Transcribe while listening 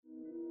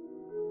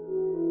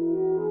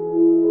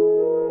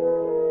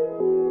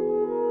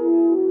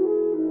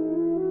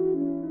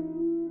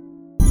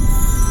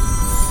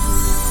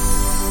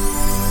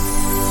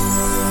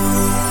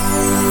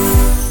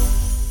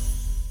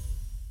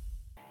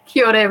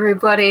kia ora,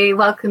 everybody.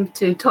 Welcome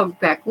to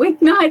Talkback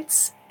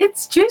Weeknights.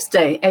 It's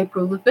Tuesday,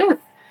 April the 5th.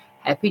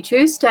 Happy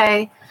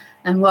Tuesday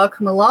and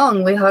welcome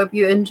along. We hope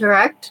you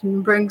interact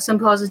and bring some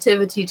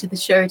positivity to the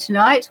show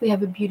tonight. We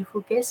have a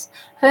beautiful guest.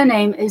 Her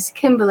name is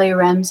Kimberley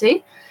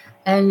Ramsay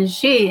and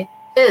she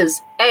is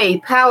a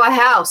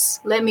powerhouse,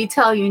 let me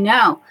tell you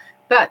now.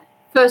 But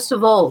first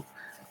of all,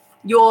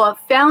 your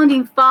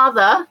founding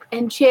father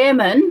and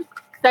chairman,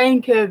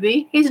 Thane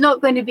Kirby, he's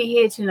not going to be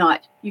here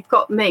tonight. You've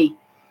got me.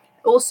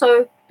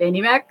 Also,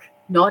 Benny Mac,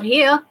 not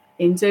here.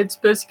 NZ's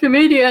best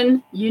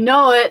comedian. You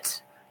know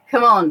it.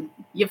 Come on.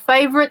 Your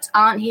favourites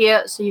aren't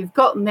here, so you've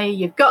got me.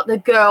 You've got the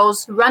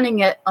girls running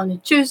it on a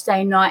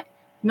Tuesday night,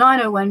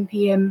 9:01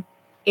 p.m.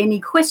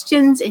 Any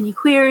questions, any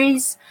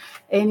queries,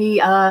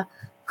 any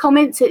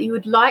comments that you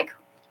would like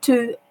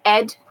to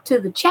add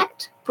to the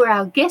chat for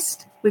our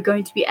guest? We're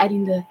going to be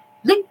adding the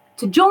link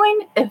to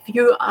join. If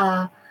you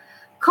are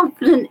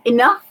confident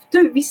enough,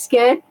 don't be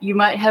scared. You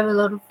might have a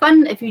lot of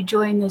fun if you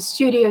join the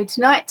studio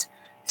tonight.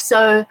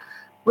 So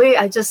we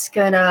are just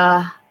going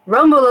to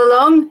rumble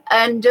along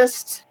and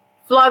just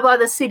fly by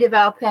the seat of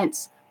our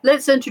pants.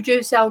 Let's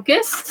introduce our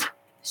guest.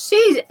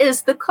 She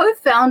is the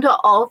co-founder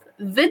of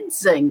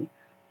Vidzing.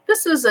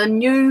 This is a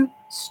new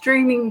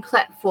streaming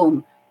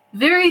platform,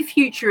 very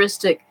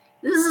futuristic.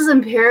 This is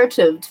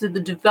imperative to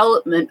the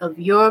development of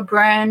your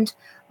brand,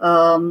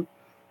 your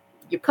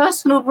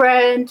personal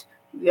brand,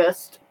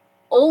 just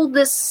all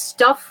this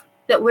stuff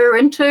that we're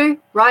into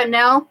right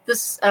now,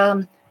 this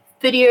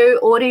video,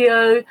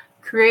 audio,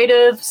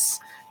 creatives,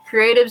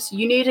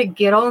 you need to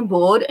get on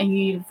board and you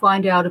need to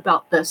find out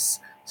about this.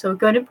 So we're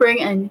going to bring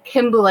in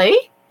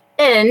Kimberley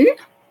in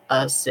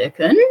a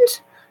second.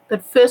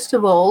 But first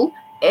of all,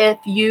 if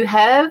you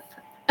have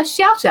a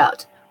shout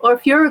out or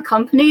if you're a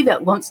company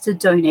that wants to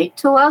donate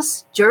to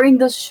us during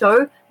this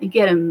show and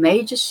get a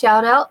major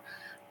shout out,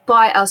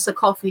 buy us a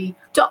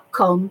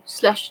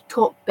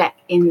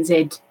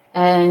coffee.com/talkbacknz.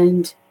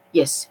 And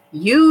yes,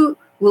 you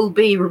will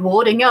be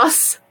rewarding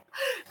us,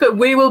 but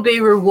we will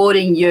be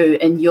rewarding you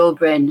and your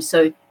brand.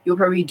 So you'll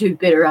probably do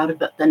better out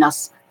of it than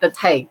us. But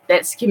hey,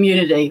 that's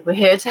community. We're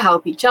here to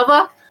help each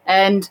other.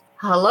 And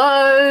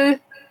hello,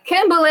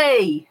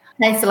 Kimberley.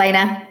 Hey,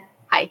 Selena.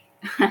 Hi.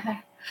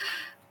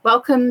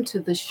 Welcome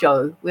to the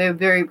show. We're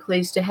very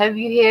pleased to have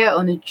you here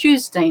on a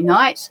Tuesday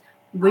night.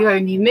 We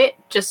only met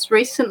just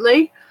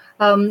recently.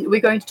 We're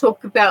going to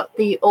talk about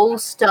the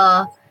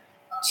All-Star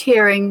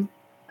Cheersport,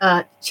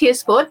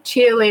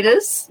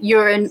 cheerleaders.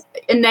 You're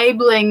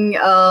enabling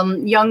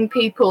young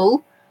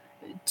people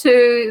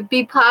to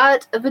be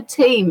part of a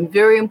team.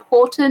 Very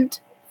important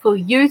for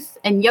youth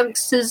and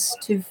youngsters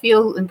to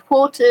feel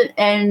important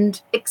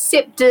and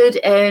accepted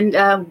and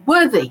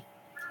worthy.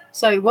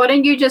 So why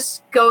don't you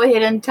just go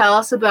ahead and tell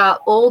us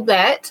about all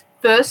that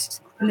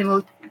first, and then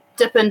we'll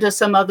dip into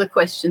some other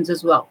questions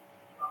as well.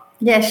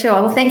 Yeah,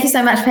 sure. Well, thank you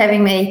so much for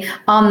having me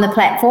on the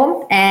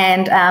platform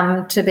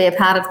and to be a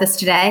part of this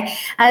today.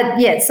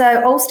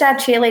 So All-Star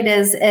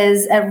Cheerleaders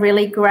is a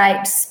really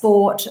great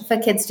sport for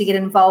kids to get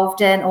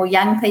involved in, or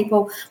young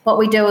people. What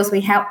we do is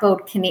we help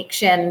build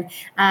connection.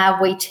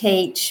 We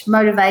teach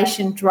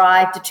motivation,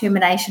 drive,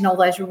 determination, all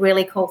those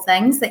really cool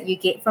things that you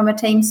get from a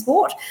team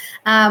sport.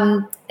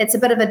 It's a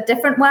bit of a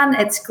different one.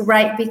 It's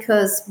great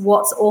because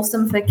what's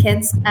awesome for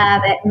kids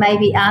that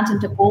maybe aren't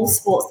into ball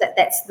sports,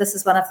 this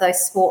is one of those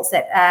sports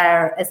that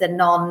is a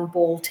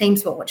non-ball team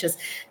sport, which is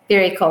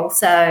very cool.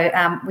 So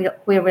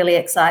we're really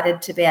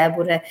excited to be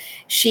able to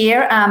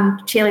share.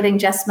 Cheerleading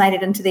just made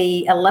it into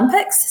the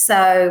Olympics,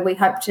 so we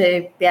hope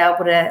to be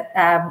able to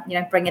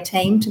bring a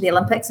team to the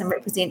Olympics and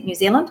represent New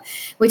Zealand.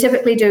 We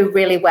typically do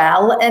really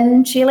well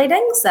in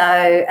cheerleading,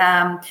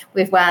 so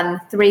we've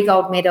won 3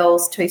 gold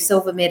medals, 2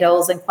 silver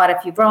medals, and quite a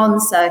few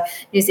bronze. So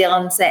New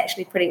Zealand's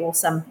actually pretty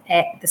awesome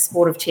at the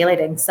sport of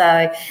cheerleading.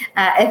 So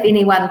if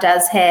anyone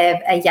does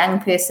have a young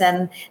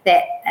person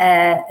that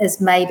is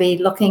maybe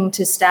looking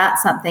to start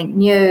something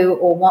new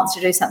or wants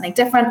to do something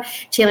different,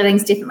 cheerleading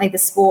is definitely the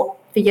sport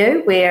for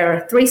you.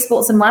 We're 3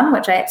 sports in one,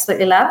 which I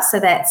absolutely love. So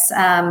that's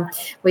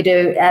we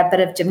do a bit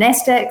of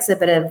gymnastics, a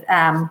bit of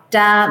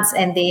dance,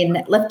 and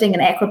then lifting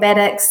and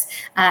acrobatics,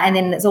 and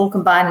then it's all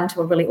combined into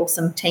a really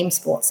awesome team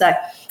sport. So if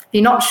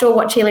you're not sure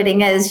what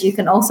cheerleading is, you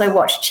can also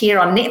watch Cheer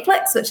on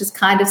Netflix, which is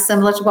kind of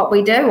similar to what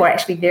we do, or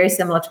actually very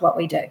similar to what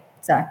we do.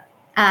 So,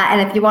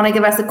 and if you want to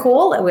give us a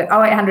call, we're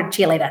 0800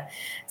 Cheerleader.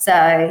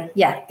 So,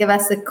 yeah, give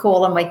us a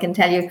call and we can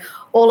tell you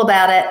all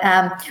about it.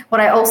 What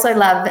I also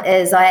love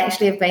is I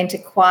actually have been to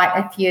quite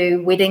a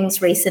few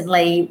weddings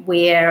recently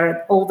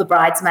where all the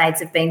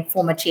bridesmaids have been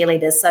former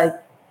cheerleaders. So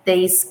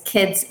these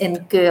kids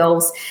and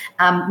girls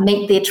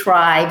meet their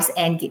tribes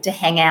and get to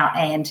hang out,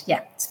 and,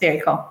 yeah, it's very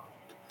cool.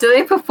 Do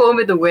they perform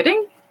at the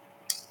wedding?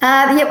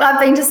 Yep, I've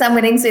been to some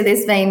weddings where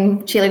there's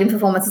been cheerleading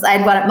performances. I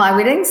had one at my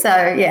wedding, so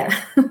yeah.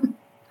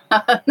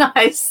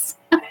 Nice.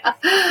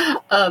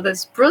 Oh,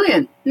 that's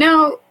brilliant.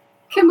 Now,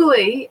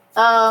 Kimberley,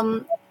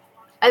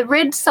 I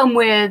read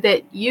somewhere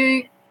that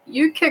you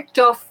kicked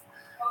off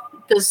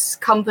this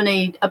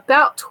company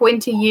about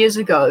 20 years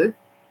ago.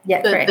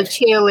 Yeah, the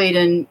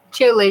cheerleading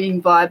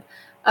vibe.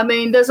 I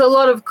mean, there's a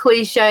lot of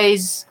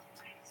cliches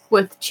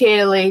with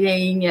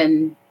cheerleading,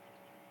 and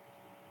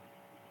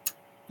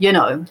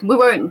we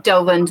won't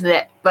delve into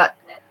that. But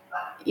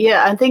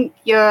yeah, I think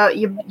you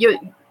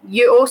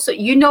also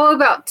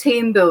about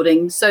team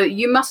building, so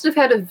you must have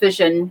had a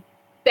vision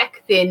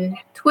back then,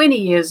 20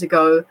 years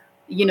ago.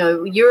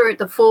 You're at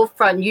the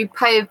forefront. You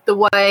paved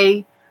the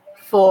way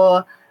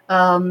for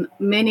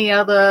many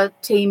other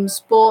team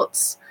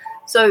sports.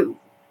 So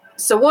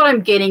what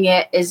I'm getting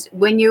at is,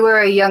 when you were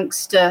a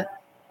youngster,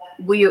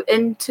 were you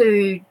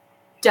into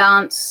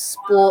dance,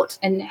 sport,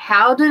 and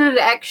how did it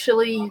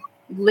actually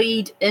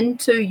lead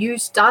into you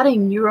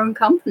starting your own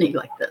company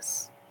like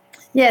this?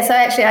 Yeah, so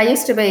actually I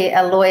used to be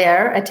a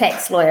lawyer, a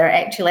tax lawyer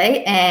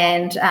actually,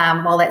 and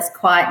while that's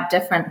quite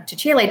different to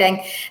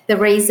cheerleading, the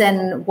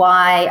reason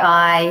why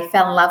I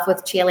fell in love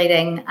with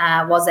cheerleading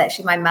was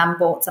actually my mum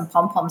bought some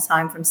pom-poms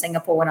home from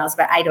Singapore when I was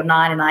about 8 or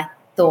 9, and I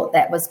thought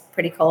that was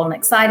pretty cool and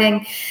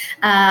exciting.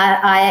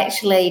 I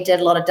actually did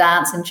a lot of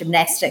dance and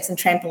gymnastics and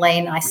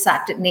trampoline. I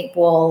sucked at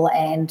netball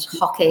and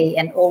hockey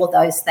and all of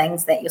those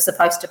things that you're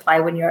supposed to play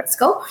when you're at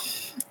school.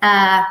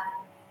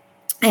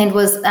 And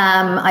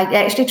I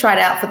actually tried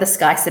out for the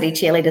Sky City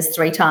Cheerleaders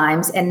 3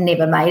 times and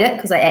never made it,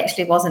 because I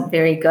actually wasn't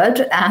very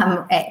good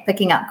at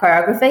picking up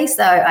choreography.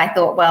 So I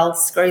thought, well,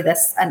 screw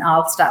this, and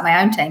I'll start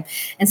my own team.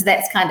 And so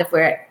that's kind of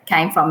where it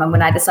came from. And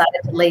when I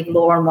decided to leave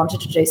law and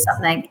wanted to do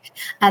something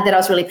that I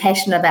was really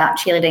passionate about,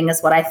 cheerleading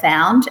is what I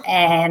found.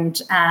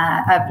 And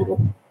I've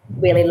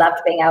really loved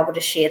being able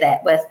to share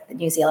that with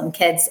New Zealand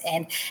kids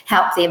and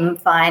help them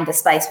find a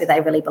space where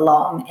they really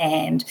belong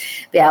and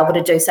be able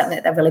to do something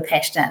that they're really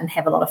passionate and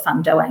have a lot of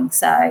fun doing.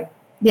 So,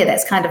 yeah,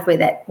 that's kind of where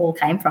that all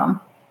came from.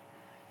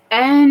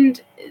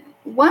 And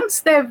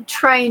once they've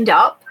trained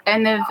up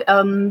and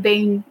they've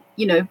been,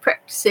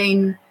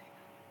 practicing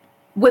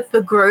with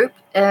the group,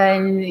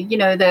 and,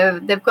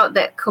 they've got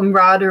that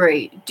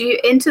camaraderie, do you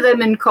enter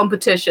them in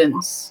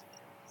competitions?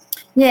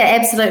 Yeah,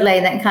 absolutely.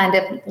 That kind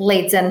of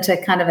leads into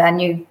kind of our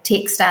new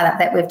tech startup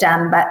that we've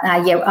done. But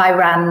I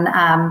run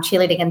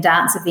cheerleading and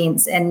dance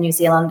events in New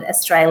Zealand,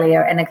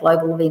 Australia, and a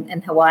global event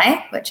in Hawaii,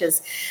 which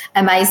is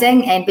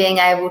amazing. And being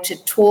able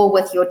to tour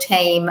with your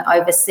team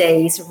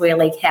overseas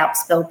really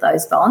helps build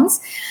those bonds.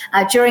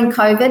 During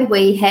COVID,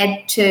 we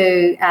had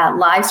to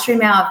live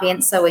stream our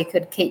events so we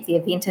could keep the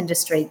event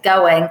industry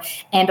going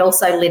and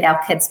also let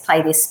our kids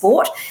play their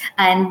sport.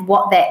 And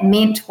what that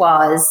meant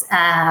was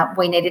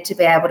we needed to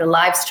be able to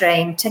live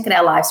stream, ticket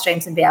our live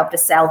streams, and be able to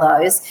sell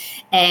those.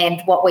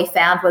 And what we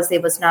found was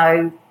there was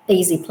no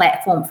easy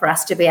platform for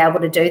us to be able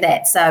to do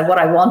that. So what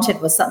I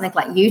wanted was something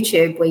like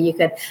YouTube, where you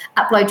could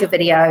upload your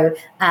video,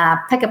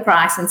 pick a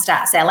price, and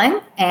start selling.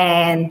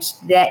 And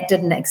that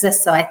didn't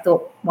exist. So I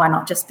thought, why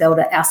not just build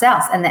it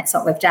ourselves? And that's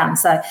what we've done.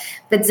 So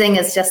Vidzing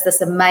is just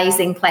this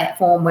amazing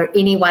platform where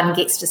anyone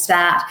gets to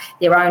start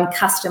their own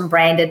custom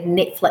branded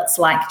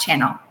Netflix-like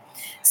channel.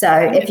 So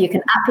if you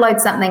can upload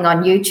something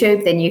on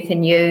YouTube, then you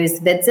can use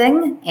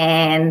Vidzing.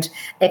 And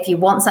if you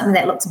want something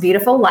that looks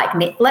beautiful like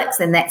Netflix,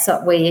 then that's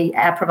what we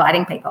are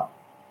providing people.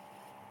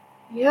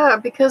 Yeah,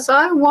 because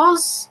I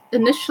was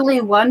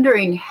initially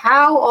wondering,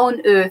 how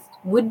on earth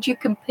would you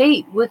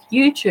compete with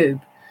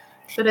YouTube?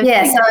 So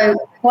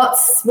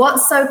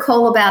what's so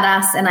cool about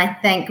us, and I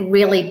think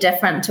really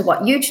different to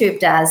what YouTube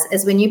does,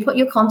 is when you put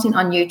your content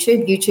on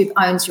YouTube, YouTube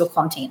owns your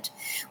content.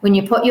 When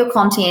you put your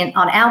content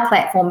on our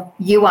platform,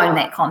 you own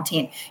that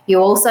content. You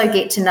also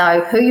get to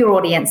know who your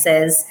audience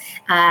is.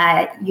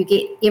 You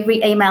get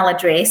every email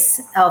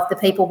address of the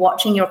people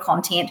watching your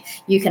content.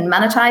 You can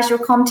monetize your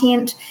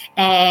content,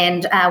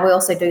 and we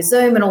also do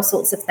Zoom and all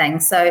sorts of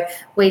things. So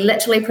we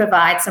literally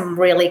provide some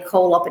really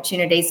cool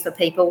opportunities for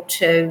people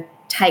to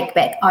take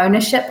back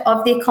ownership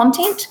of their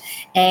content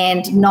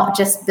and not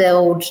just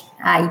build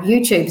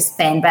YouTube's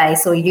fan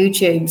base or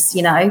YouTube's,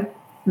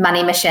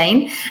 money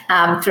machine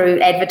through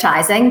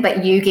advertising,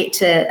 but you get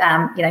to,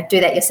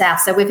 do that yourself.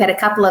 So we've had a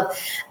couple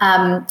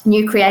of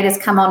new creators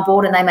come on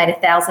board, and they made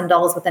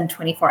 $1,000 within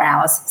 24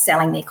 hours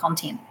selling their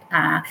content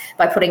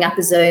by putting up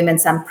a Zoom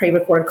and some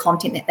pre-recorded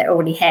content that they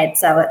already had.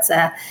 So it's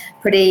a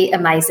pretty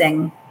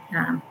amazing,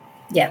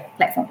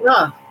 platform.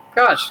 Oh,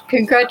 gosh,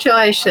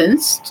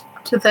 congratulations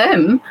to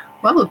them.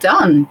 Well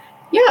done.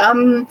 Yeah.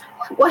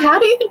 Well, how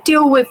do you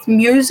deal with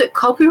music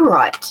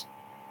copyright?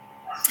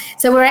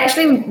 So we're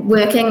actually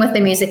working with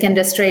the music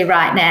industry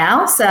right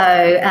now.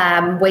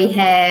 So we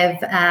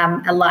have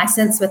a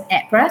license with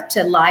APRA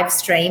to live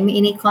stream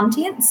any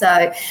content.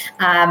 So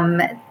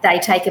they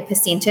take a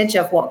percentage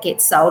of what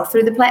gets sold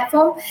through the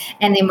platform.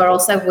 And then we're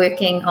also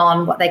working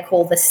on what they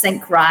call the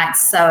sync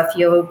rights. So if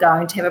you're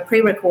going to have a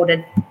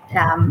pre-recorded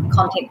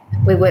content,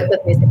 we work with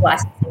music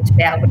licensing to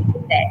be able to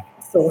get that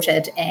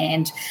sorted,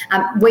 and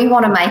we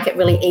want to make it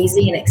really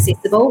easy and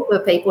accessible for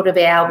people to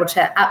be able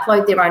to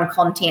upload their own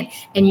content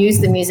and use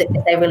the music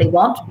that they really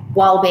want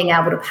while being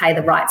able to pay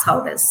the rights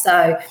holders.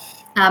 So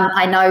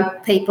I know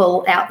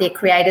people out there,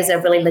 creators,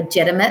 are really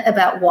legitimate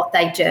about what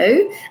they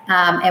do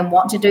and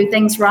want to do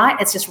things right.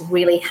 It's just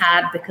really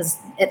hard because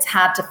it's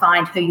hard to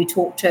find who you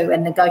talk to,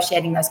 and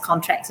negotiating those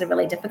contracts are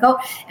really difficult.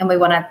 And we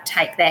want to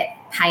take that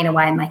pain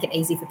away and make it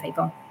easy for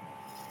people.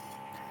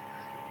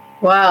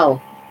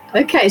 Wow.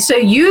 Okay, so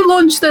you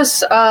launched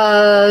this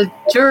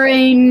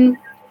during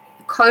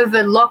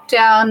COVID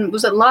lockdown.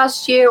 Was it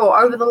last year or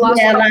over the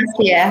last year? Yeah, last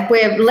year.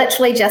 We've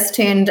literally just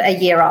turned a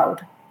year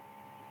old.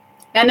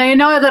 And I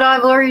know that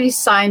I've already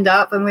signed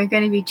up, and we're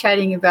going to be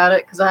chatting about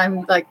it because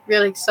I'm like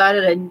really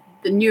excited, and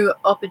the new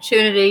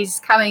opportunities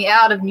coming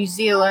out of New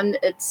Zealand,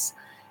 it's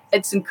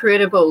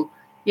incredible.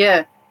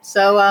 Yeah.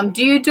 So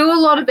do you do a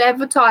lot of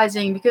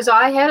advertising? Because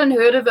I hadn't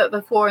heard of it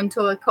before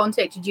until I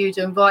contacted you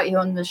to invite you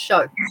on the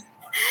show.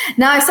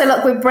 No, so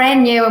look, we're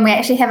brand new and we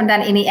actually haven't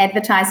done any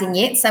advertising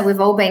yet. So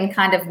we've all been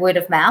kind of word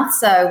of mouth.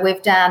 So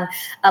we've done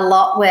a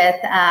lot with,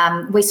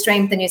 we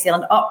streamed the New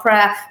Zealand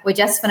Opera. We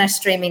just finished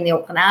streaming the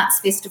Auckland Arts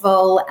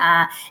Festival.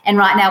 And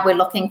right now we're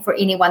looking for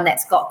anyone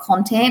that's got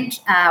content.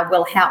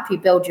 We'll help you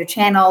build your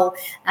channel,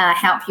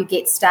 help you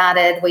get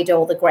started. We do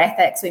all the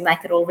graphics. We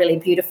make it all really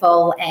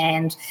beautiful.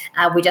 And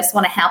we just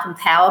want to help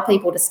empower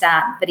people to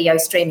start video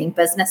streaming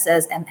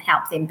businesses and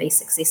help them be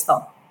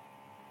successful.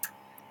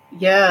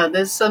 Yeah,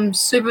 there's some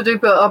super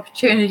duper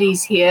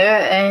opportunities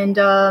here, and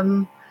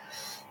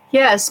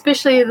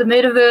especially the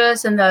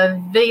metaverse and the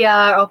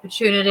VR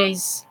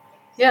opportunities.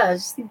 Yeah, I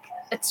just think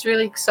it's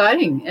really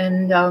exciting.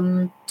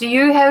 And do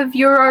you have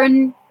your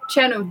own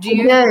channel? Do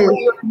you?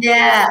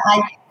 Yeah,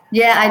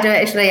 I do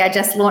actually. I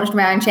just launched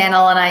my own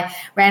channel, and I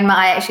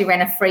actually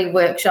ran a free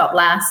workshop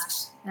like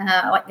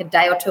a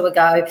day or two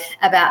ago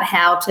about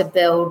how to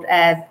build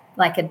a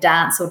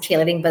dance or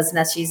cheerleading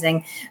business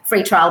using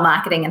free trial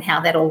marketing and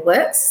how that all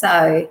works.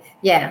 So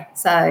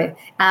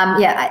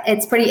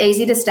it's pretty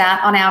easy to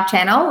start on our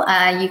channel.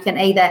 You can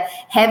either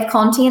have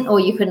content or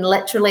you can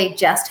literally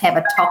just have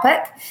a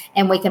topic,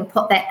 and we can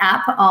put that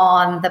up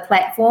on the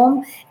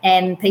platform,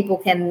 and people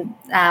can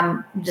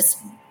just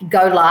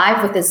go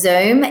live with a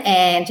Zoom.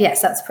 And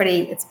so it's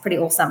pretty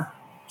awesome.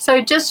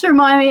 So just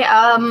remind me,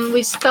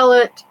 we spell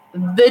it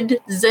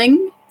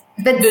Vidzing.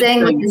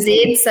 Vidzing with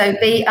Z, so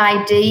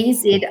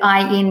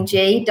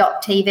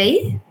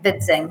BIDZING.TV,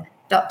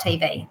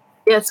 Vidzing.tv.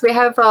 Yes, we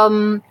have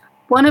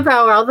one of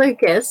our other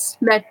guests,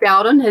 Matt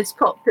Bowden, has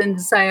popped in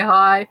to say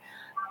hi.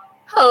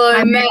 Hello,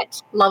 hi,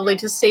 Matt. Lovely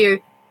to see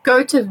you.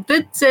 Go to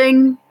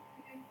Vidzing.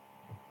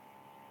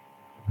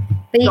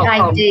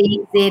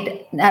 BIDZ.TV.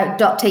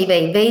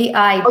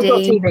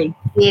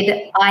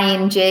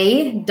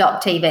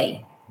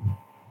 VIDZING.TV.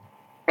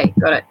 Okay,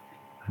 got it.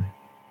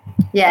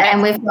 Yeah,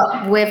 and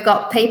we've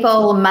got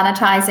people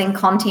monetizing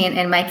content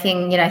and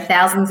making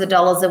thousands of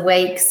dollars a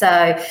week.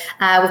 So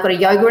we've got a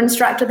yoga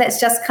instructor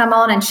that's just come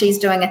on, and she's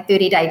doing a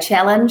 30-day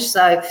challenge.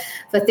 So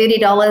for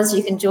 $30,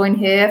 you can join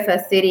her for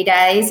 30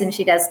 days, and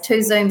she does 2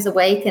 Zooms a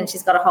week, and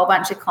she's got a whole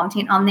bunch of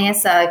content on there.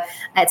 So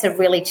it's a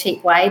really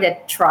cheap way to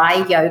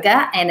try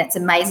yoga, and it's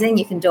amazing.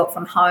 You can do it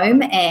from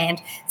home,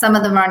 and some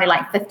of them are only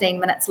like 15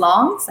 minutes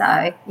long.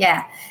 So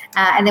yeah,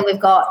 and then we've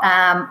got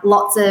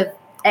lots of.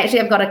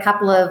 Actually, I've got a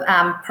couple of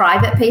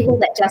private people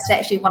that just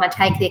actually want to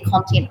take their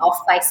content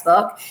off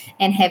Facebook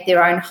and have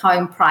their own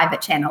home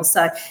private channels.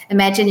 So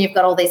imagine you've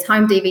got all these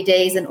home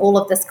DVDs and all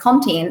of this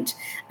content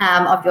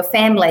of your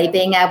family,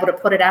 being able to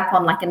put it up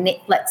on like a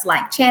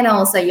Netflix-like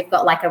channel. So you've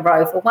got like a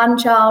row for one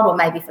child, or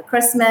maybe for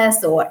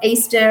Christmas or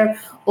Easter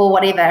or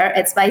whatever.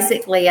 It's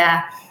basically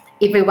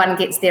everyone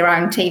gets their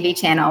own TV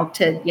channel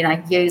to,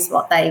 use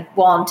what they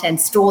want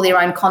and store their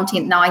own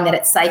content, knowing that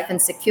it's safe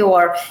and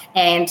secure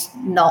and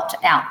not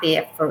out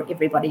there for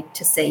everybody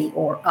to see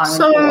or own.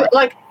 So,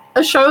 like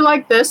a show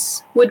like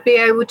this would be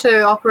able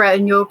to operate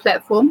in your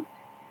platform?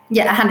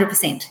 Yeah,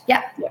 100%.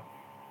 Yeah.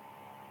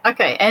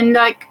 Okay, and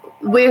like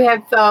we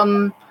have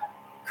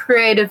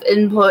creative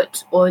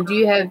input, or do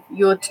you have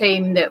your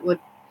team that would,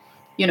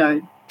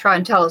 try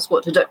and tell us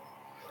what to do?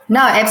 No,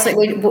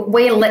 absolutely.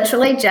 We're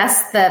literally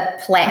just the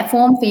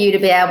platform for you to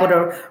be able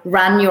to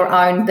run your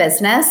own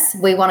business.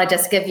 We want to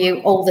just give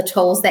you all the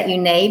tools that you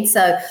need.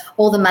 So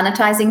all the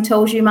monetizing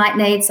tools you might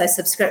need. So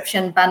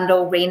subscription,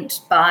 bundle,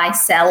 rent, buy,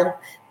 sell,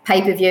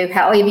 pay-per-view,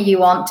 however you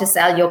want to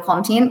sell your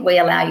content, we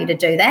allow you to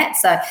do that.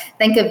 So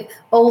think of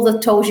all the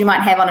tools you might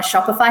have on a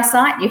Shopify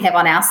site, you have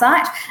on our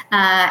site,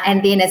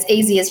 and then as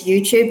easy as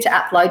YouTube to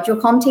upload your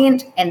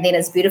content, and then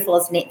as beautiful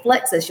as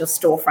Netflix as your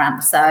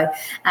storefront. So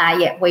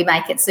we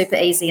make it super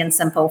easy and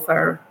simple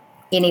for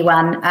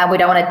anyone. We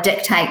don't want to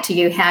dictate to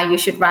you how you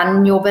should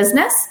run your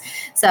business.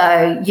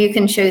 So you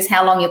can choose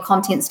how long your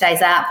content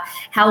stays up,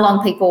 how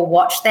long people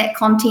watch that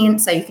content.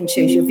 So you can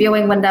choose your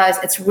viewing windows.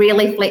 It's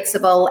really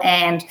flexible,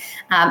 and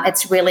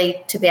it's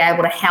really to be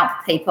able to help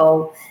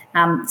people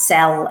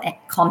sell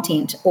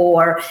content,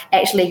 or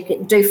actually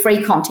do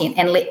free content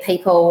and let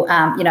people,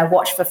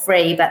 watch for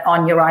free, but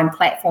on your own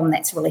platform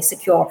that's really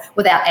secure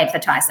without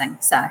advertising.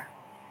 So.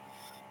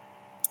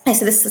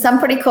 So there's some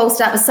pretty cool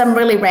stuff, some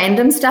really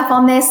random stuff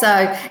on there. So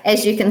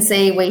as you can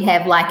see, we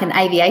have like an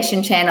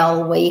aviation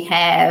channel, we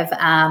have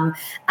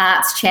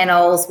arts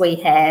channels, we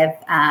have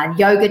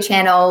yoga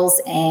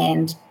channels,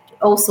 and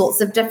all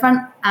sorts of different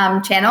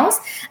channels.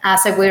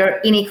 So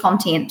we're any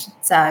content.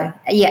 So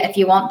yeah, if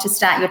you want to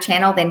start your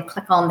channel, then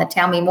click on the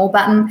Tell Me More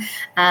button,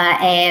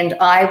 and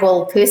I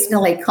will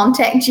personally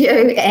contact you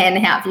and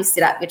help you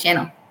set up your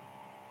channel.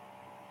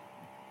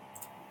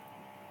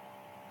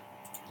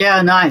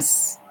 Yeah,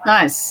 nice.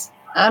 Oh,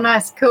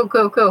 nice. Cool.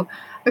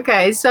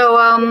 Okay, so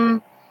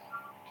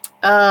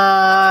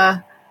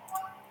have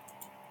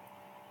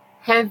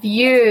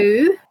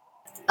you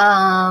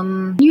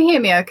can you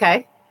hear me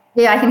okay?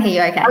 Yeah, I can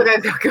hear you okay.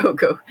 Okay,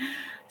 cool.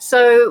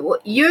 So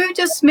you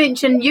just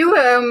mentioned you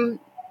were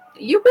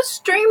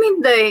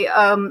streaming the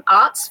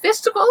arts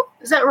festival,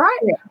 is that right?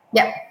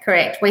 Yeah,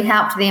 correct. We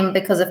helped them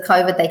because of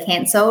COVID. They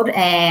cancelled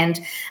and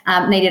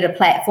needed a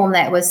platform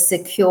that was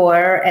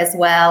secure as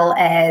well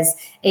as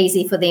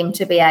easy for them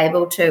to be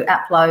able to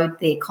upload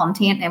their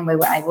content, and we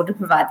were able to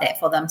provide that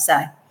for them.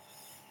 So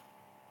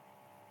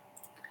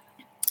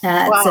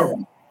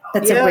Wow.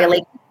 it's a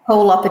really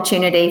cool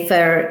opportunity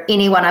for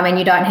anyone. I mean,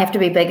 you don't have to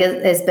be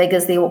as big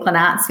as the Auckland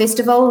Arts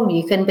Festival.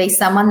 You can be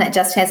someone that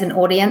just has an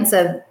audience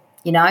of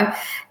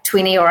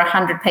 20 or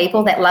 100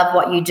 people that love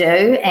what you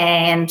do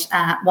and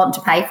want to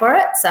pay for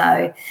it.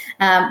 So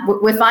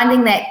we're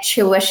finding that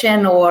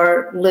tuition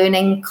or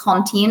learning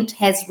content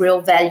has real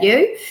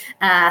value.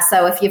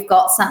 So if you've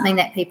got something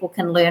that people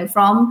can learn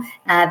from,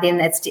 then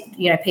that's,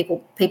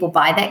 people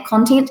buy that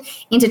content.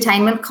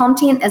 Entertainment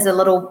content is a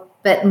little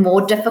bit more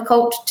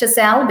difficult to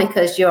sell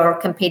because you're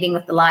competing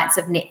with the likes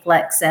of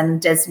Netflix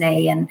and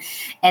Disney and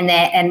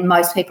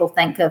most people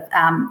think of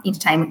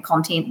entertainment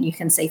content you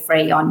can see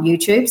free on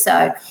YouTube.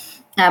 So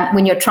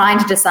when you're trying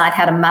to decide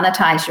how to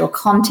monetize your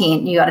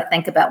content, you got to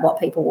think about what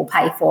people will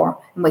pay for.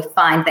 And we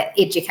find that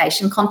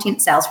education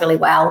content sells really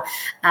well,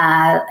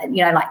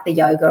 like the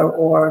yoga,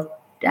 or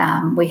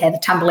we have a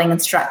tumbling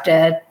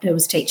instructor who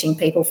was teaching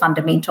people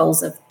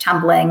fundamentals of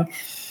tumbling.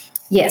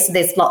 Yes,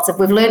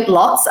 we've learned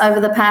lots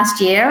over the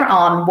past year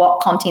on what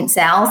content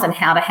sells and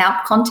how to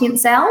help content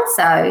sell.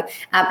 So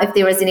if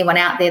there is anyone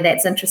out there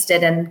that's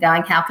interested in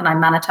going, how can I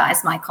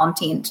monetize my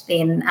content,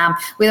 then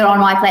whether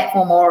on my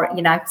platform or,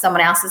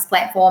 someone else's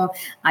platform,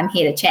 I'm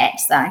here to chat.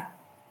 So.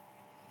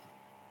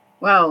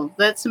 Wow,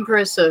 that's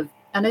impressive.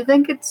 And I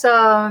think it's,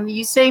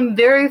 you seem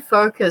very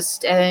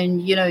focused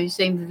and, you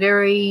seem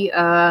very,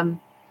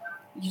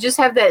 you just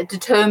have that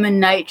determined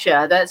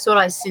nature. That's what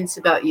I sense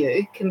about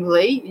you,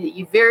 Kimberley.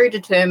 You're very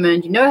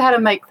determined. You know how to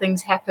make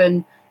things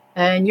happen,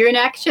 and you're an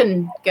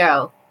action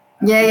girl.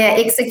 Yeah.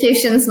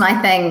 Execution's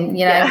my thing.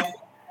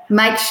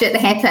 Make shit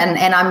happen.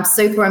 And I'm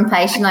super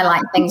impatient. I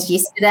like things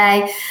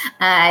yesterday.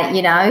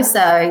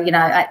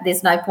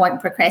 There's no point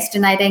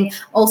procrastinating.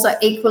 Also,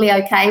 equally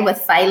okay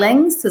with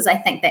failings because I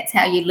think that's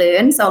how you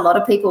learn. So a lot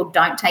of people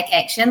don't take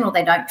action or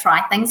they don't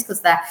try things because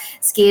they're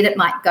scared it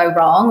might go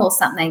wrong or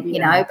something.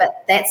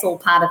 But that's all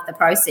part of the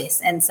process.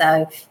 And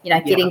so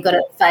getting good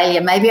at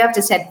failure. Maybe I've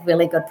just had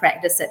really good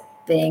practice at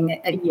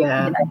being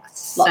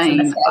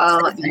same.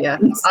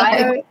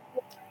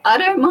 I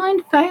don't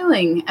mind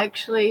failing.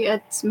 Actually,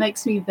 it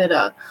makes me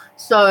better.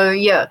 So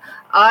yeah,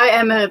 I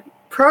am a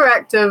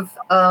proactive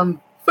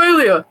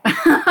failure,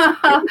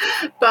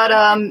 but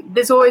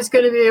there's always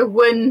going to be a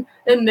win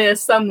in there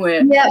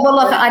somewhere. Yeah, well,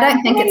 look, I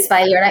don't think it's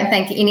failure. I don't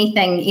think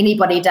anything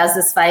anybody does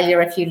is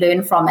failure if you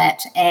learn from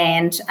it.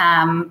 And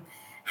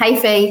hey,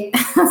 Fee,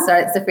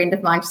 sorry, it's a friend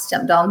of mine just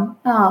jumped on.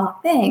 Oh,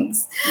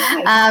 thanks.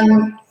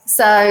 Nice.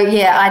 So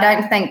yeah, I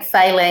don't think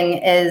failing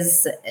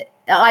is.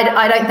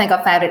 I don't think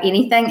I've failed at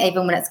anything,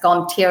 even when it's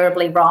gone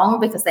terribly wrong,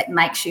 because that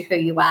makes you who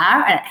you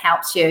are and it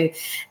helps you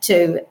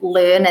to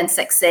learn and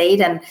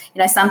succeed. And,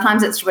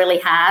 sometimes it's really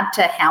hard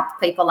to help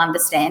people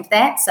understand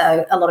that.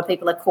 So a lot of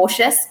people are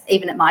cautious,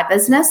 even at my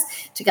business,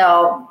 to go,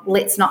 oh,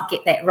 let's not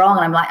get that wrong.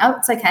 And I'm like, oh,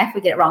 it's okay if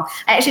we get it wrong.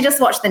 I actually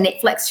just watched the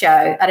Netflix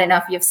show. I don't know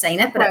if you've seen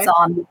it, but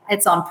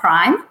it's on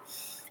Prime.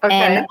 Okay.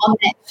 And on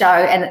that show,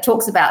 and it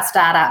talks about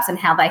startups and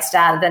how they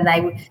started, and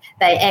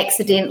they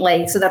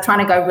accidentally, so they're trying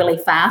to go really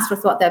fast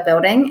with what they're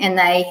building, and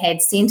they had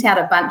sent out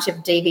a bunch of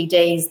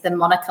DVDs, the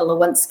Monica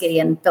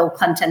Lewinsky and Bill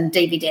Clinton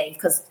DVD,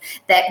 because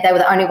they were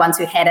the only ones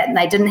who had it, and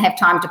they didn't have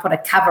time to put a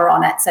cover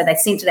on it, so they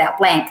sent it out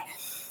blank.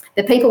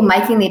 The people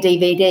making their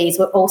DVDs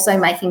were also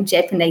making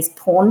Japanese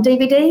porn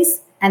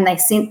DVDs, and they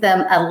sent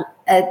them a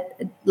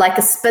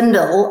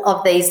spindle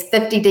of these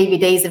 50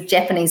 DVDs of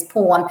Japanese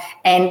porn,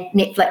 and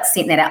Netflix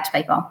sent that out to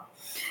people.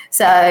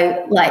 So,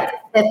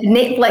 if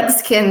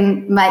Netflix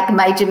can make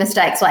major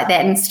mistakes like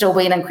that and still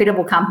be an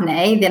incredible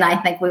company, then I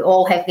think we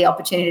all have the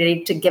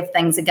opportunity to give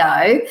things a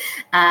go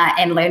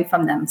and learn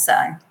from them. So,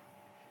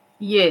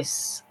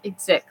 yes,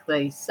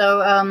 exactly.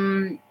 So,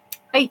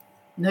 hey,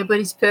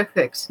 nobody's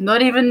perfect,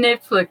 not even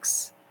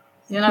Netflix,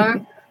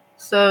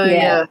 So,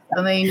 yeah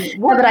I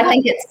mean, but I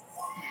think it's.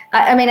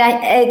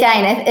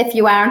 Again, if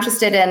you are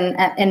interested in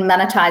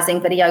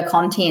monetizing video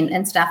content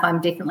and stuff,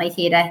 I'm definitely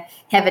here to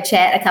have a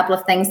chat. A couple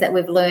of things that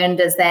we've learned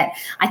is that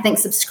I think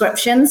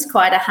subscription's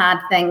quite a hard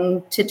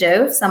thing to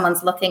do if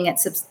someone's looking at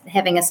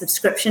having a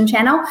subscription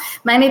channel,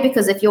 mainly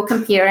because if you're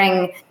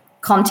comparing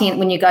content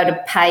when you go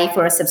to pay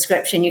for a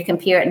subscription, you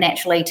compare it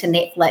naturally to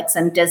Netflix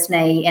and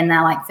Disney, and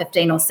they're like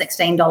 $15 or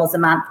 $16 a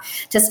month.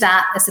 To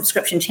start a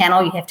subscription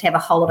channel, you have to have a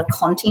whole lot of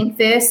content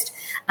first,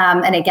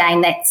 and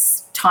again,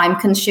 that's time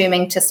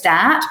consuming to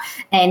start,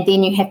 and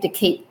then you have to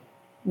keep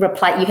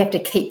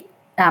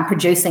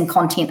producing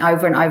content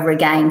over and over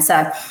again.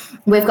 So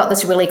we've got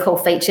this really cool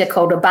feature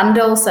called a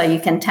bundle. So you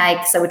can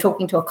we're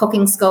talking to a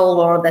cooking school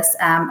or this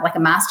like a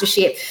master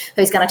chef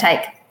who's going to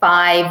take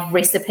 5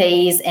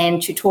 recipes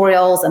and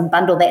tutorials and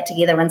bundle that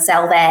together and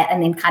sell that,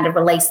 and then kind of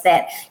release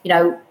that,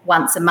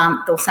 once a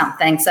month or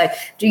something. So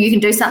you can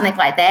do something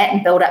like that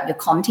and build up your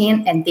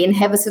content and then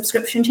have a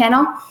subscription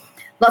channel.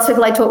 Lots of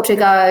people I talk to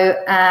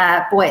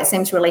go, boy, it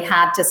seems really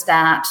hard to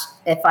start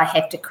if I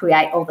have to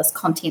create all this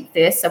content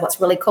first. So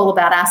what's really cool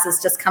about us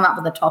is just come up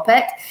with a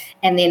topic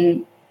and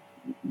then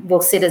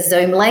we'll set a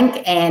Zoom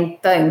link and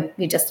boom,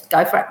 you just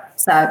go for it.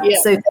 So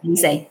super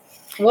easy.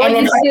 And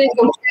then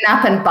people turn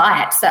up and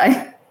buy it.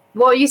 So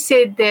what you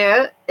said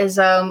there is,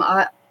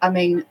 I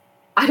mean,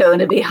 I don't want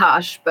to be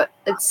harsh, but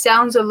it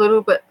sounds a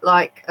little bit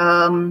like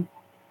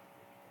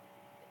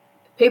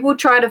people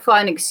try to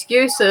find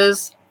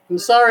excuses. I'm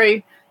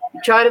sorry.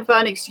 Try to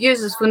find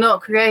excuses for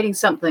not creating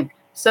something.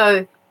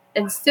 So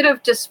instead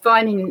of just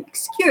finding an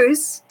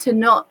excuse to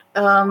not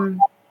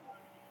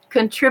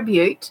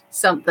contribute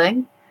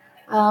something,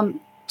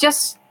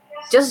 just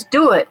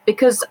do it,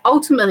 because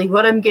ultimately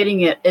what I'm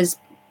getting at is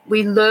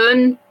we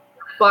learn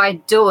by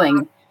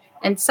doing.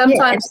 And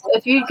sometimes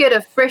if you get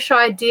a fresh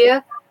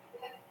idea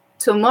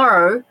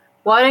tomorrow,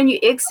 why don't you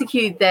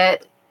execute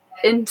that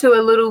into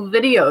a little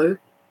video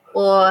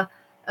or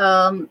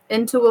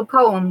into a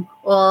poem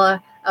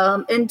or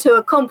into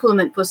a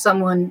compliment for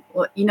someone,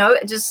 or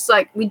just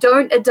like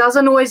it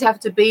doesn't always have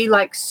to be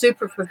like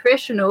super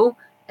professional.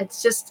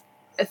 It's just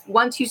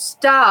once you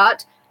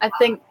start, I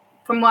think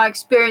from my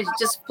experience it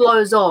just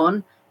flows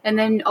on, and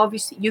then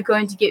obviously you're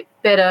going to get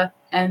better,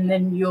 and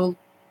then you'll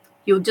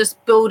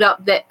just build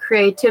up that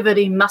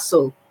creativity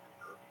muscle.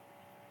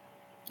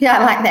 Yeah,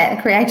 I like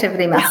that,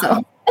 creativity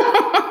muscle.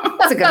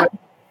 That's a good one.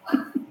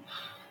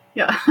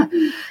 Yeah.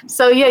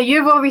 So,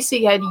 you've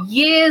obviously had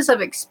years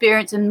of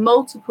experience in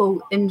multiple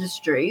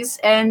industries.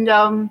 And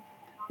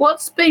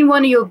what's been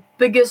one of your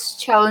biggest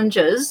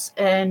challenges?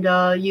 And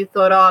you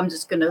thought, I'm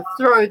just going to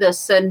throw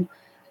this. And,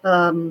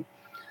 have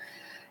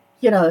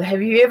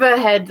you ever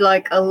had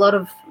like a lot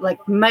of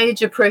like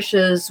major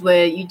pressures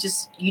where you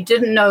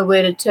didn't know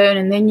where to turn,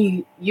 and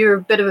then you're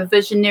a bit of a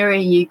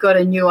visionary and you got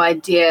a new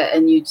idea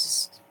and you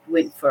just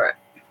went for it?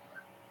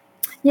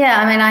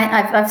 Yeah, I mean,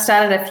 I've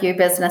started a few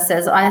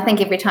businesses. I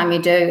think every time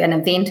you do an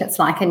event, it's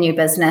like a new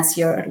business.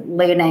 You're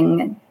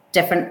learning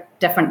different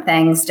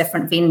things,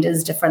 different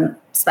vendors, different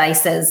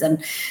spaces,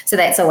 and so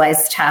that's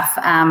always tough.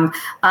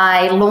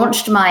 I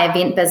launched my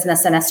event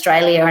business in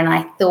Australia, and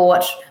I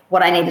thought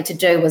what I needed to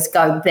do was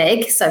go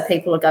big, so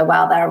people would go,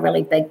 wow, they're a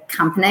really big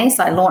company.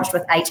 So I launched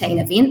with 18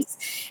 events,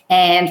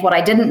 and what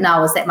I didn't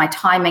know was that my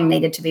timing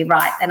needed to be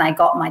right, and I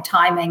got my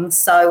timing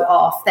so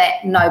off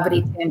that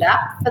nobody turned up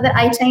for the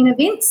 18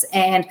 events.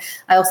 And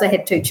I also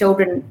had 2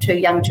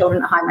 young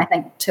children at home, I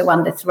think 2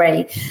 under 3,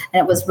 and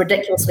it was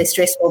ridiculously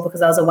stressful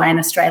because I was away in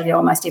Australia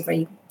almost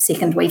every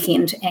second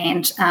weekend,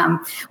 and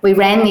we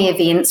ran the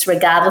events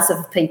regardless of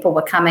if people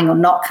were coming or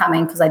not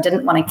coming, because I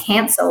didn't want to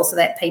cancel, so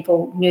that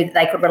people knew that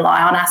they could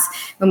rely on us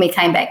when we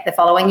came back the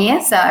following year.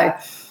 So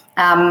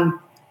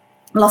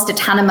lost a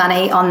ton of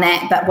money on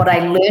that, but what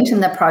I learned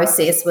in the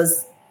process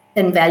was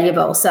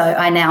invaluable. So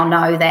I now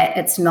know that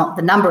it's not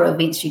the number of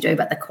events you do,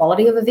 but the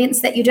quality of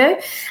events that you do,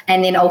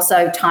 and then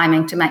also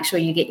timing, to make sure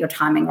you get your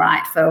timing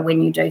right for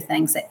when you do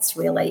things. That's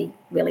really,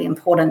 really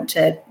important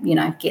to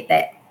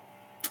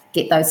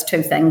get those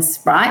 2 things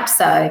right.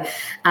 So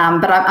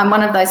but I'm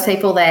one of those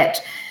people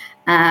that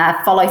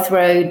follow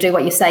through, do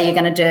what you say you're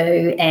going to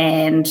do,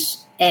 and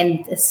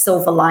the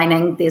silver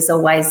lining,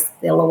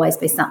 there'll always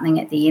be something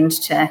at the end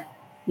to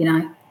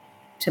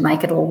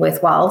make it all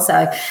worthwhile.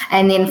 So,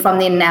 and then from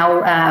then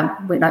now,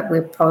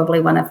 we're probably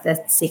one of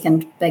the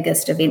second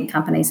biggest event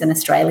companies in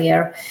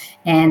Australia,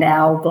 and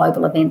our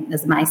global event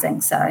is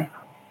amazing. So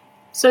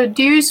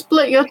do you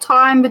split your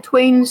time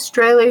between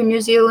Australia and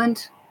New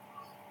Zealand?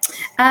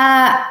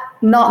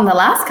 Not in the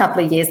last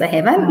couple of years, I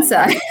haven't.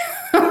 So,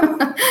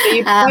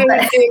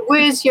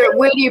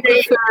 where do you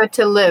prefer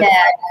to live?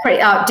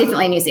 Yeah,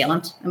 definitely New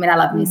Zealand. I mean, I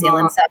love New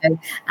Zealand. So, no,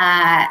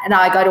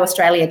 I go to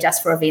Australia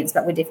just for events,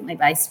 but we're definitely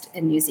based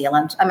in New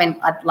Zealand. I mean,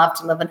 I'd love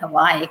to live in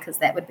Hawaii because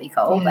that would be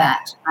cool,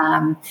 but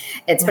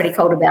it's pretty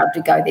cool to be able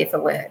to go there for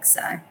work.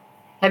 So,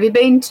 have you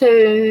been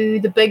to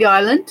the Big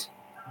Island?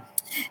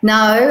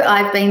 No,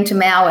 I've been to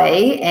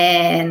Maui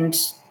and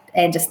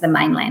just the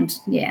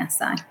mainland. Yeah,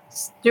 so.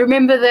 Do you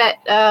remember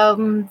that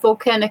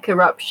volcanic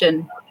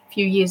eruption a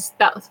few years,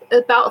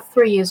 about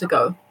 3 years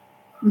ago?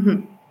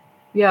 Mm-hmm.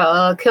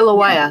 Yeah,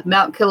 Kilauea,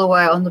 Mount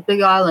Kilauea on the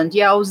Big Island.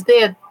 Yeah, I was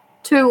there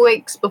 2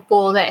 weeks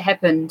before that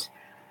happened.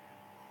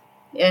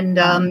 And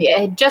it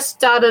had just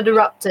started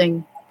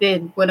erupting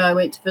then when I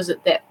went to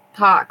visit that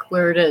park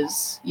where it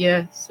is.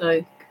 Yeah,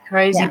 so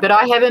crazy. Yeah. But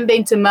I haven't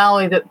been to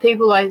Maui, but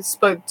people I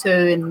spoke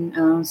to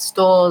in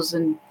stores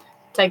and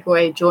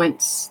takeaway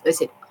joints, they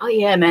said, oh,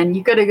 yeah, man,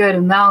 you got to go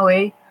to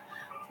Maui.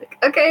 Like,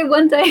 okay,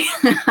 one day.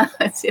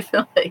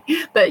 Definitely.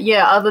 But,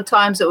 yeah, other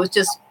times it was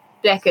just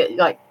back at,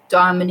 like,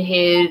 Diamond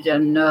Head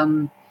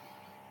and,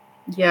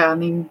 yeah, I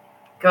mean,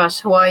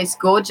 gosh, Hawaii's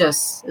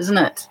gorgeous, isn't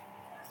it?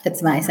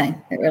 It's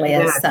amazing. It really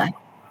is. So,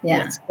 yeah.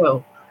 That's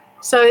cool.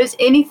 So is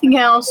anything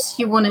else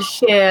you want to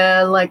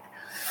share, like,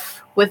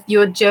 with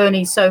your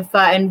journey so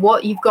far and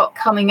what you've got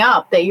coming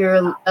up that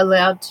you're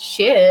allowed to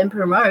share and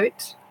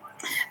promote?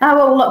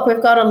 Well, look,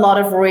 we've got a lot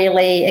of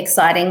really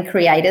exciting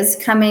creators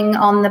coming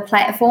on the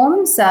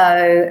platform. So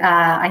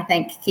I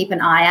think keep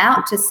an eye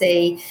out to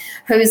see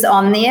who's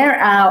on there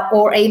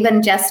or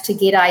even just to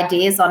get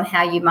ideas on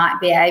how you might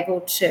be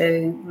able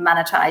to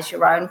monetize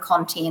your own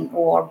content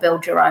or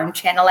build your own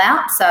channel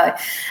out. So,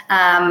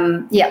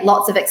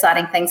 lots of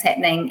exciting things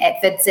happening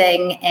at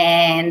Vidzing.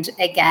 And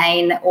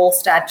again,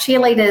 All-Star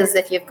Cheerleaders,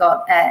 if you've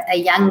got a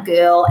young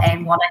girl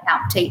and want to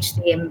help teach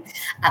them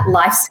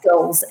life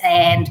skills.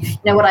 And, you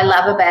know, what I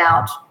love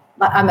about,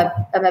 I'm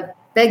a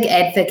big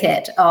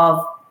advocate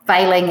of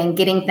failing and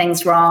getting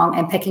things wrong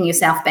and picking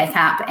yourself back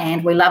up,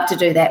 and we love to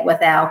do that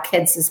with our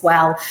kids as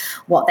well.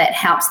 What that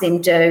helps them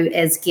do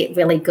is get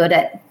really good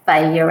at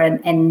failure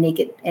and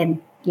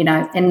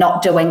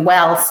not doing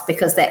well,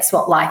 because that's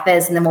what life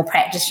is, and the more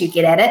practice you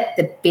get at it,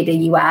 the better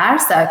you are.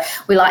 So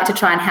we like to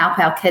try and help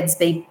our kids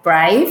be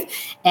brave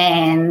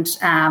and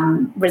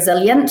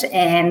resilient,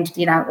 and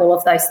all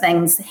of those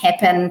things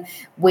happen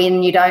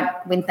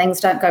when things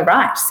don't go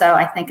right. So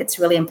I think it's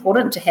really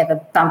important to have a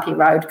bumpy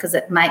road because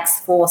it makes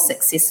for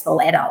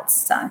successful adults.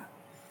 So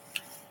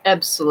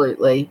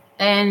absolutely.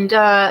 And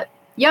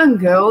young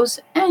girls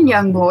and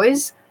young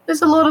boys,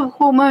 there's a lot of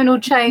hormonal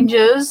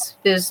changes.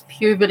 There's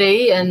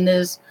puberty and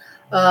there's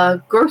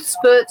growth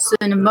spurts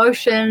and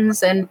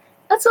emotions, and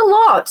that's a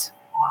lot.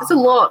 It's a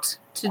lot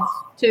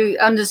to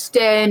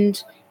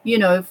understand,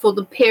 for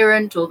the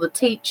parent or the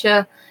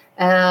teacher,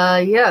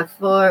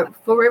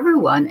 for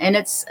everyone. And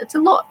it's a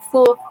lot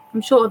for,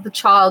 I'm sure, the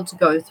child to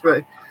go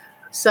through.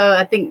 So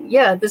I think,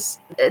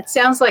 it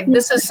sounds like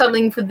this is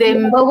something for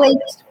them. Well,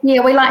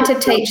 we like to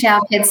teach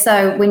our kids.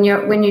 So when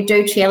you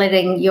do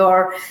cheerleading,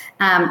 you're,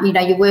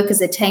 you work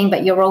as a team,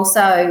 but you're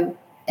also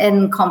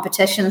in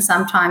competition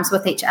sometimes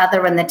with each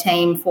other in the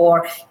team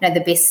for,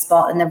 the best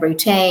spot in the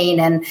routine.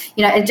 And,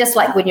 just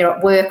like when you're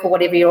at work or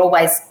whatever, you're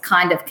always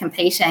kind of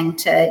competing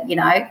to,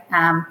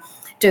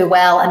 do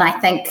well. And I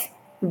think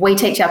we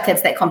teach our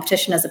kids that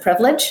competition is a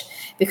privilege,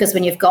 because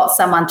when you've got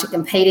someone to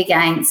compete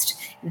against,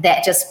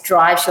 that just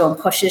drives you and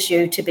pushes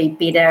you to be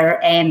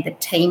better and the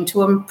team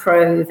to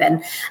improve.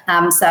 And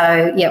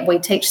we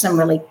teach some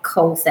really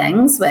cool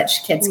things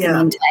which kids can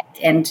then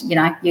take and,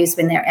 use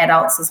when they're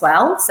adults as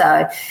well. So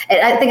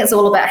I think it's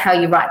all about how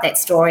you write that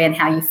story and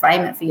how you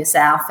frame it for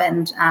yourself.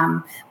 And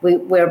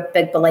we're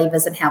big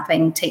believers in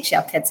helping teach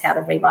our kids how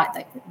to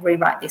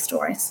rewrite their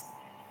stories.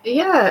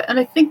 Yeah, and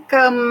I think,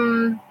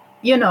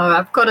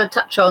 I've got to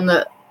touch on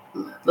the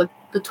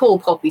tall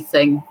poppy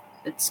thing.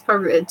 It's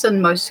in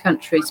most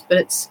countries, but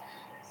it's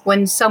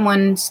when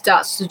someone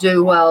starts to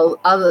do well,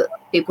 other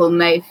people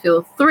may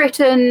feel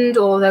threatened,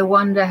 or they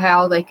wonder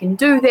how they can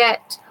do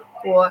that,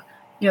 or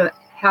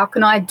how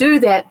can I do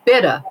that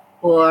better?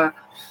 Or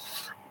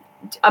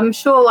I'm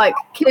sure, like,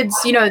 kids,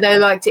 they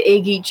like to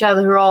egg each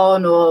other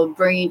on or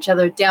bring each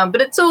other down,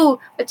 but it's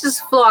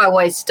just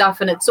flyaway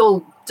stuff, and it's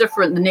all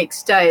different the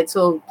next day. It's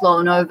all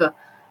blown over.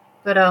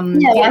 But I think,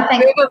 do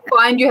you ever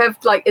find you have,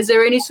 like, is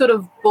there any sort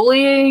of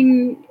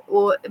bullying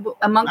or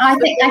amongst? I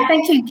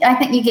think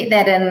you get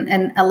that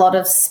in a lot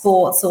of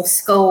sports or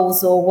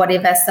schools or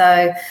whatever.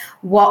 So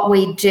what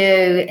we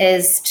do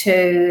is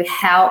to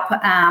help.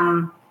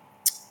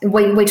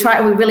 We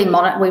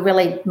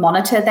really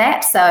monitor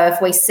that. So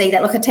if we see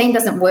that, look, a team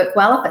doesn't work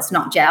well if it's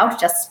not gelled,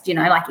 just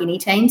like any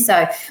team.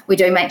 So we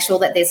do make sure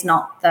that there's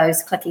not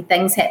those clicky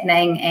things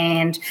happening,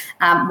 and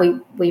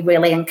we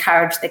really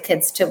encourage the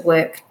kids to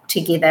work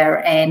together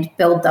and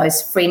build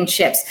those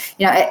friendships.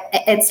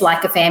 It's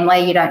like a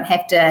family. You don't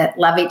have to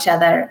love each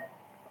other.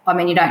 I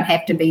mean, you don't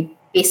have to be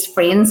best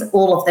friends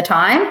all of the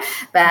time,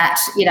 but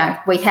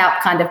we help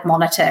kind of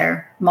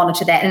monitor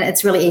that. And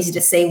it's really easy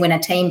to see when a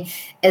team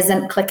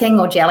isn't clicking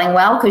or gelling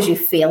well, because you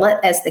feel it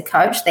as the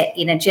coach, that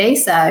energy.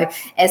 So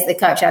as the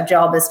coach, our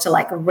job is to,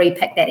 like,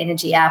 re-pick that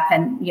energy up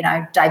and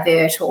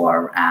divert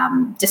or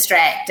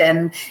distract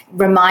and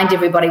remind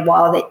everybody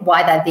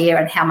why they're there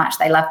and how much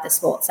they love the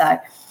sport. So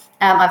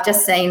I've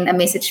just seen a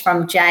message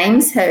from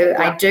James, who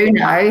I do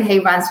know. He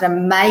runs an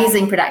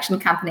amazing production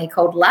company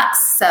called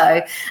Lux.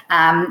 So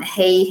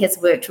he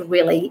works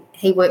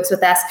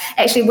with us.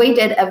 Actually, we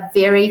did a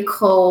very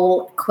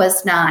cool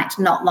quiz night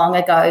not long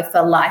ago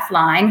for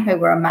Lifeline, who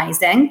were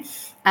amazing.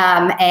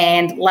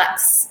 And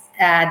Lux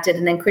did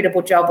an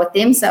incredible job with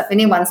them. So if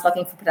anyone's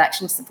looking for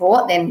production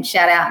support, then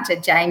shout out to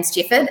James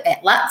Jefford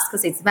at Lux,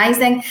 because he's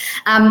amazing.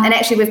 And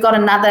actually, we've got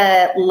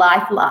another we've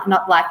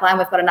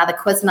got another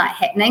quiz night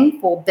happening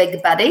for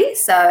Big Buddy.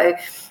 So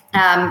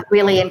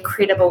really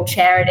incredible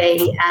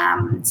charity.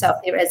 So if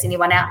there is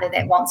anyone out there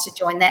that wants to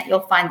join that,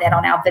 you'll find that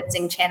on our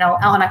Vidzing channel.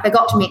 Oh, and I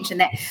forgot to mention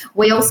that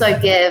we also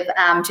give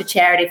to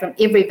charity from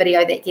every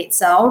video that gets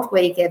sold.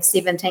 We give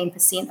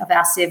 17% of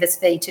our service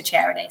fee to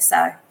charity.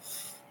 So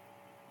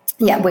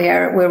yeah,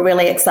 we're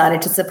really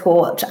excited to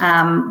support.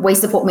 We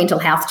support mental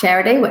health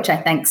charity, which I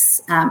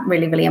think's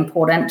really, really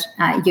important.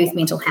 Youth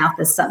mental health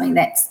is something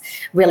that's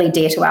really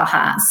dear to our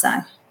hearts. So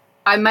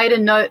I made a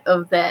note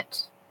of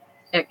that,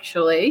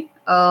 actually.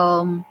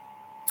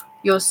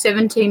 Your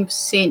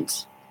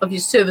 17% of your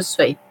service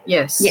fee,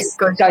 yes,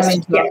 goes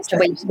so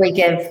we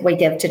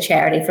give to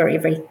charity for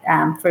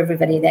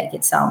everybody that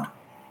gets sold.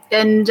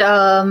 And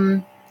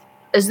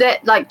is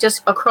that like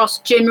just across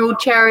general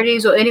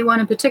charities, or anyone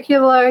in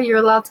particular you're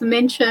allowed to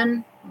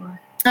mention?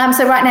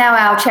 So right now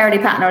our charity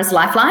partner is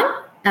Lifeline,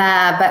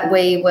 but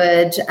we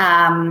would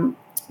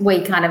we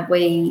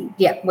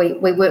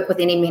work with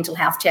any mental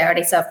health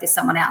charity. So if there's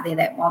someone out there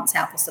that wants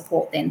help or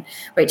support, then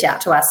reach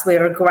out to us.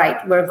 We're a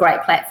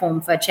great platform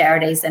for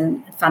charities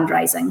and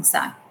fundraising.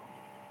 So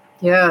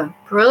yeah,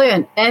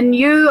 brilliant. And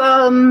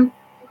you're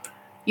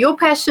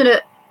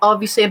passionate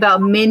obviously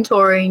about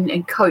mentoring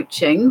and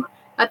coaching.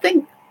 I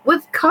think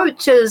with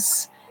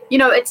coaches,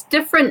 it's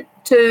different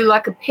to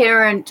like a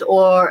parent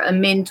or a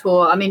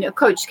mentor. I mean, a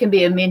coach can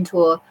be a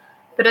mentor,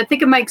 but I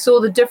think it makes all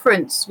the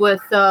difference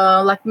with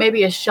like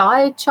maybe a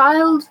shy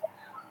child,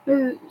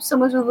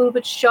 someone's a little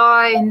bit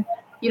shy, and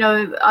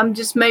I'm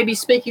just maybe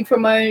speaking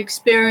from my own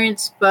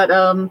experience, but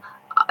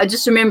I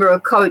just remember a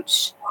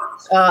coach.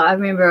 A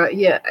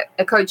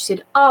coach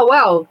said, "Oh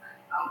wow,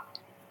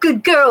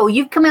 good girl,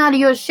 you've come out of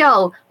your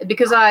shell,"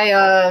 because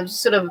I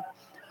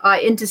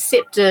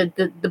intercepted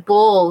the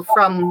ball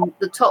from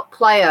the top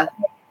player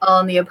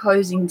on the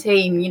opposing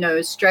team,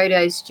 a straight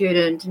A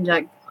student and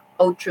like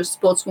ultra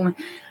sportswoman.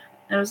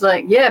 And I was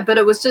like, yeah, but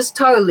it was just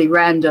totally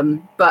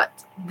random. But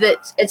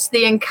that it's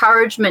the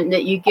encouragement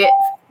that you get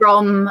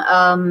from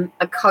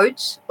a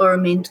coach or a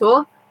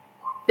mentor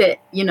that,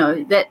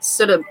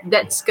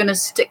 that's going to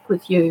stick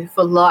with you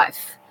for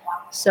life.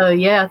 So,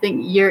 yeah, I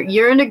think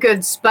you're in a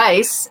good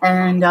space.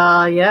 And,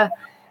 yeah.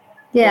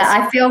 Yeah,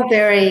 I feel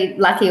very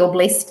lucky or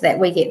blessed that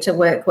we get to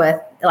work with,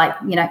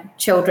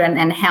 children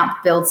and help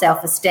build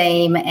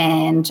self-esteem.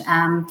 And,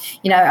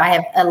 I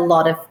have a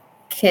lot of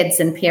kids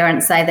and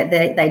parents say that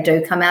they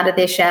do come out of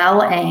their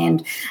shell,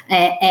 and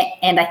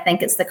I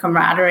think it's the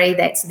camaraderie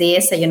that's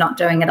there, so you're not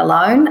doing it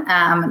alone.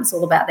 It's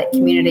all about that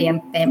community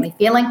and family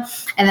feeling.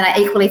 And then I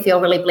equally feel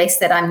really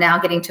blessed that I'm now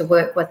getting to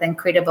work with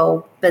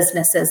incredible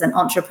businesses and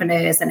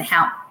entrepreneurs and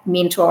help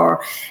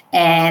mentor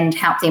and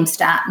help them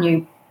start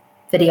new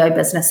video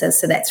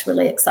businesses. So that's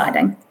really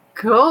exciting.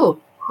 Cool.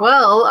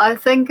 Well, I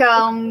think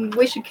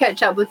we should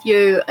catch up with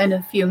you in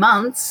a few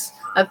months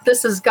if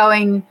this is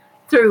going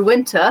through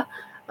winter.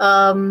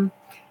 And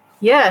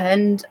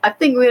I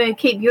think we're going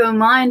to keep you in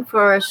mind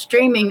for a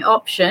streaming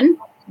option.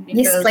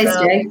 Because, yes, please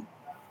do.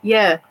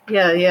 Yeah.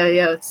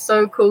 It's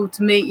so cool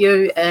to meet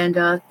you,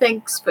 and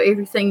thanks for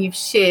everything you've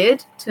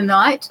shared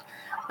tonight.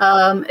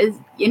 Is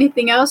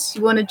anything else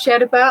you want to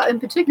chat about in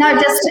particular?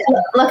 No, just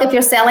look, if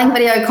you're selling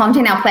video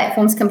content, our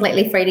platform's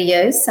completely free to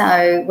use.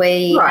 So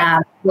we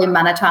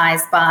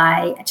monetize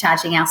by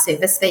charging our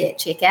service fee at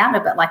checkout, a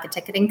bit like a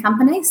ticketing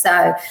company.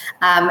 So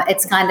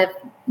it's kind of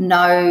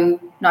no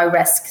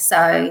risk.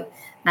 So,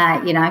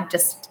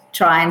 just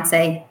try and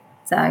see.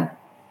 So,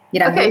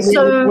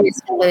 we're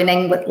still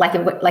learning with like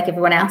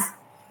everyone else.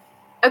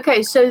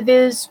 Okay, so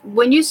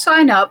when you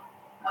sign up,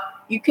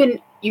 you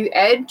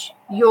add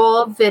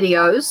your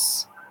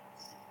videos,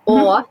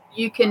 or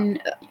you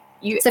can.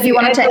 So if you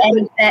wanted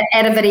to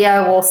add a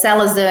video or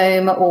sell a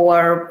Zoom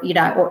or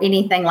or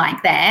anything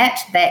like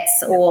that,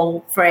 that's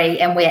all free,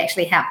 and we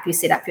actually help you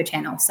set up your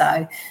channel.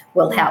 So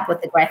we'll help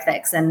with the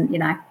graphics and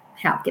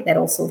help get that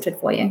all sorted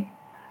for you.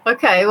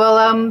 Okay,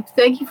 well,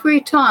 thank you for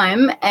your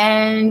time,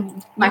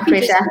 and my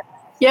pleasure.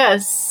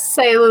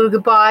 Say a little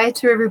goodbye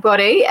to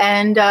everybody,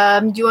 and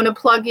do you want to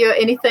plug your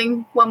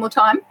anything one more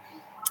time?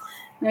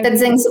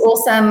 Vidzing's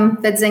awesome,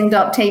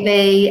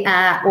 vidzing.tv,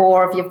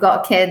 or if you've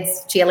got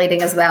kids,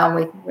 cheerleading as well.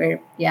 We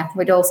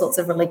do all sorts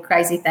of really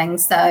crazy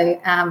things. So,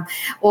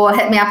 or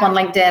hit me up on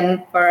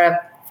LinkedIn for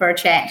a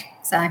chat.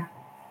 So,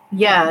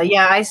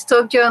 I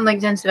stalked you on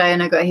LinkedIn today,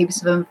 and I got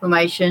heaps of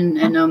information.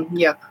 And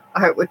I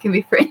hope we can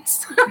be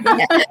friends.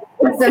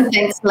 Awesome,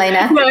 thanks,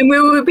 Lena. Yeah, and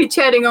we will be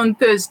chatting on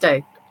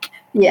Thursday.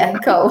 Yeah,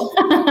 cool.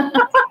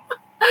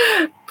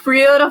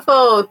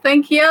 Beautiful.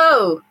 Thank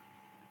you.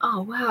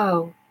 Oh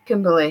wow.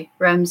 Kimberley,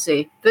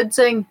 Ramsay,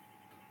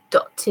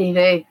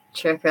 Vidzing.tv.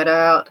 Check it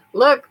out.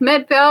 Look,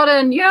 Matt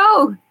Bowden,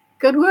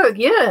 good work.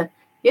 Yeah,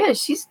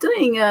 she's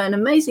doing an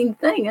amazing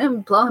thing.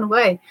 I'm blown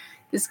away.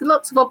 There's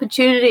lots of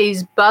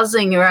opportunities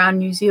buzzing around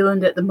New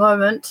Zealand at the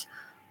moment.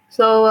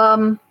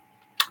 So,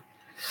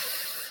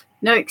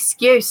 no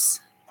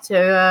excuse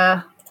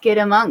to get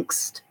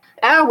amongst.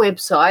 Our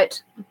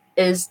website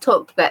is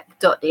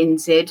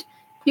talkback.nz.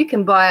 You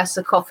can buy us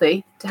a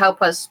coffee to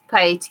help us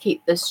pay to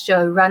keep this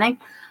show running.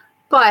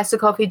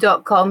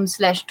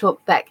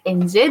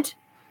 buyusacoffee.com/talkbacknz.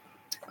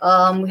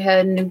 We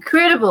had an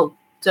incredible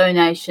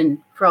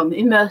donation from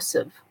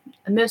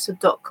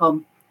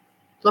immersive.com.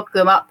 Look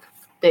them up.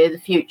 They're the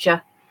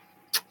future.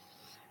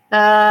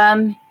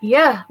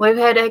 We've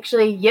had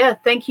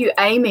thank you,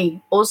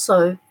 Amy,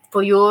 also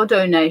for your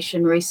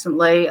donation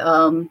recently.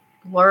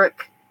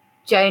 Warwick,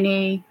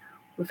 Janie,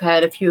 we've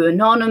had a few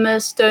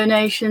anonymous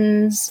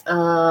donations.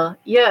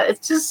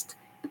 It's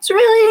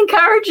really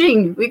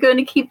encouraging. We're going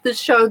to keep the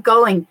show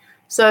going.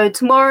 So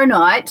tomorrow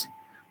night,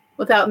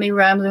 without me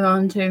rambling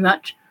on too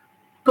much,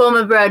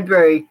 Bomber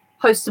Bradbury,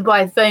 hosted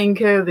by Thane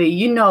Kirby.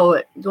 You know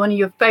it. It's one of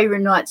your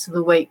favourite nights of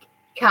the week.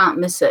 Can't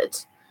miss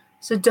it.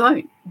 So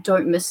don't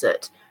miss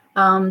it.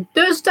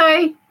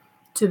 Thursday,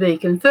 to be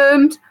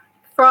confirmed.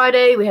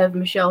 Friday, we have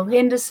Michelle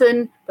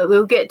Henderson, but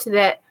we'll get to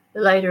that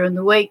later in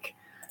the week.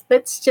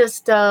 Let's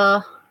just,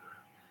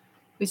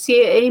 we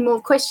see any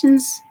more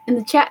questions in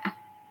the chat.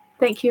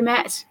 Thank you,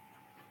 Matt.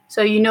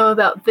 So you know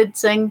about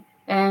Vidzing,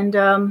 and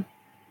I'm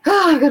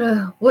going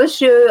to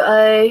wish you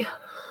a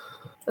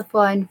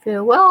fine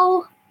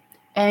farewell,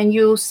 and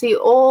you'll see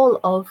all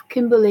of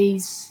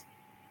Kimberley's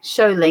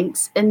show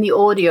links in the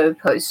audio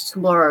post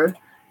tomorrow.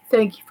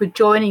 Thank you for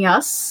joining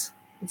us.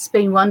 It's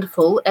been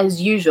wonderful,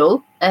 as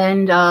usual.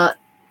 And,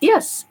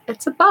 yes,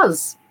 it's a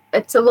buzz.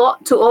 It's a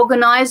lot to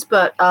organise,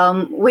 but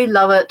we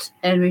love it,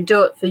 and we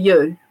do it for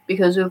you.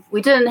 Because if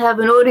we didn't have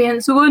an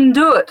audience, we wouldn't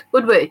do it,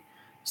 would we?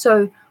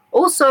 So,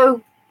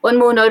 also, one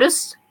more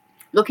notice.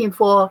 Looking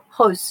for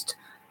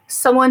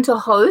someone to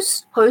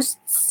host one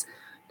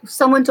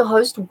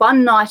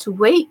night a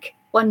week,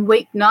 one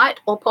weeknight,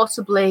 or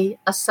possibly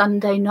a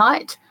Sunday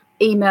night.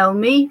 Email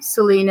me,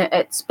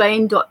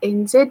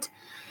 selena@spain.nz,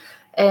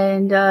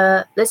 and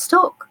let's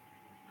talk.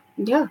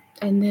 Yeah,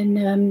 and then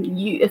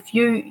if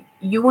you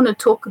want to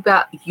talk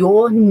about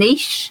your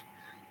niche,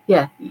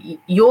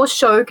 your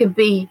show can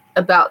be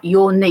about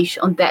your niche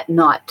on that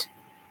night.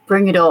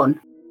 Bring it on.